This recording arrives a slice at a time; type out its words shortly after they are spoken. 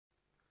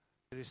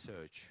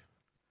research,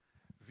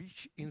 which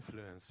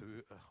influence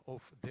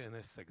of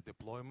DNSSEC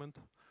deployment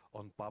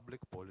on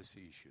public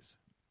policy issues?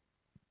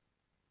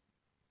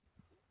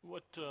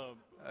 What?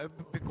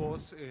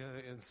 Because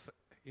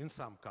in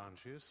some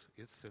countries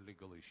it's a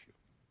legal issue.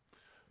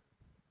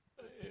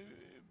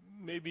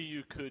 Maybe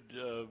you could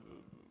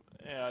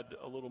add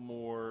a little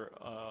more.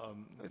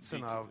 It's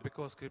enough,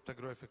 because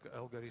cryptographic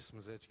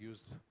algorithms that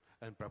used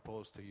and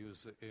proposed to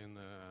use in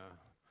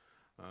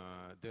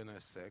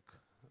DNSSEC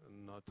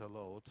not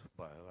allowed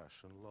by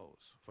Russian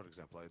laws. For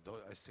example,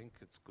 I think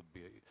it could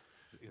be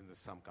in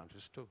some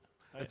countries too.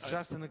 It's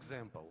just an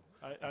example.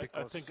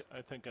 I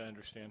think I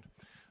understand.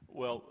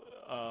 Well,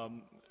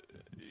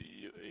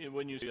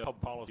 when you say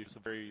public policy, it's a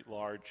very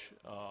large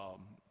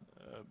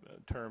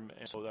term,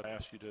 and so that I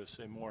ask you to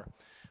say more.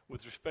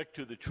 With respect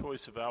to the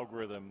choice of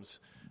algorithms,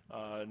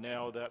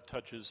 now that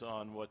touches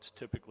on what's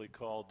typically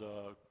called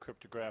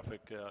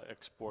cryptographic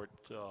export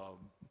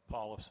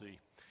policy.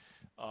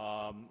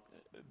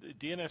 The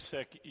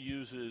DNSSEC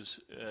uses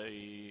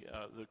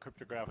the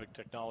cryptographic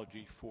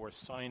technology for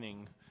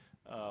signing,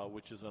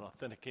 which is an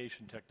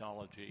authentication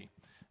technology.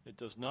 It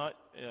does not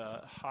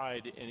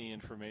hide any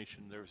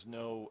information. There's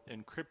no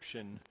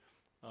encryption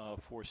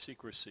for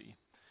secrecy.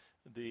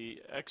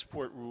 The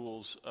export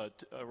rules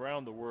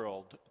around the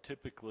world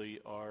typically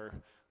are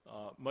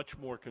much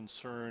more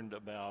concerned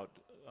about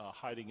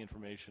hiding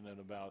information and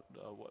about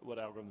what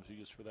algorithms are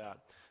used for that,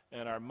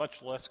 and are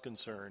much less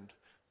concerned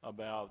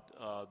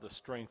about the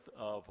strength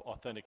of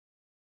authentication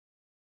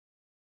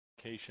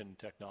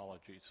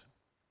technologies.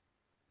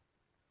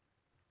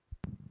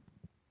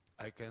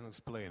 I can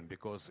explain,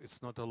 because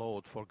it's not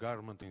allowed for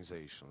government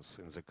organizations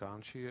in the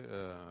country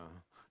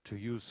to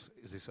use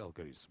this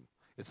algorithm.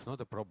 It's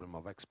not a problem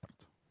of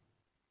expert.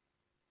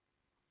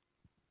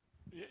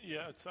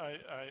 Yeah,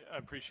 I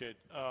appreciate.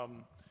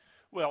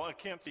 Well, I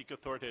can't speak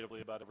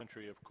authoritatively about a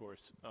country, of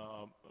course,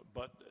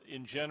 but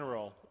in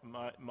general,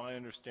 my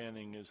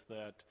understanding is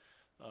that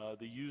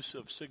the use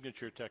of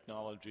signature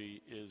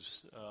technology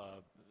is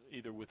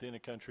either within a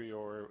country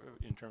or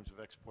in terms of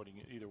exporting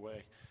it, either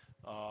way,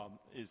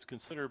 is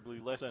considerably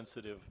less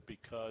sensitive,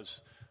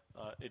 because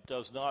it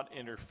does not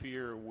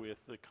interfere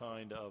with the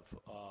kind of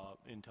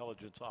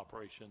intelligence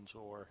operations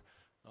or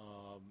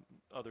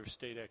other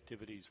state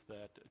activities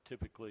that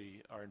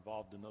typically are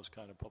involved in those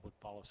kind of public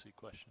policy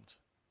questions.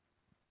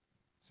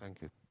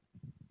 Thank you.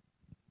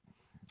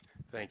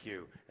 Thank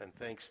you, and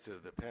thanks to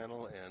the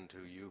panel and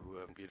to you who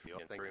have been beautiful.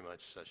 Thank you very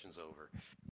much. Session's over.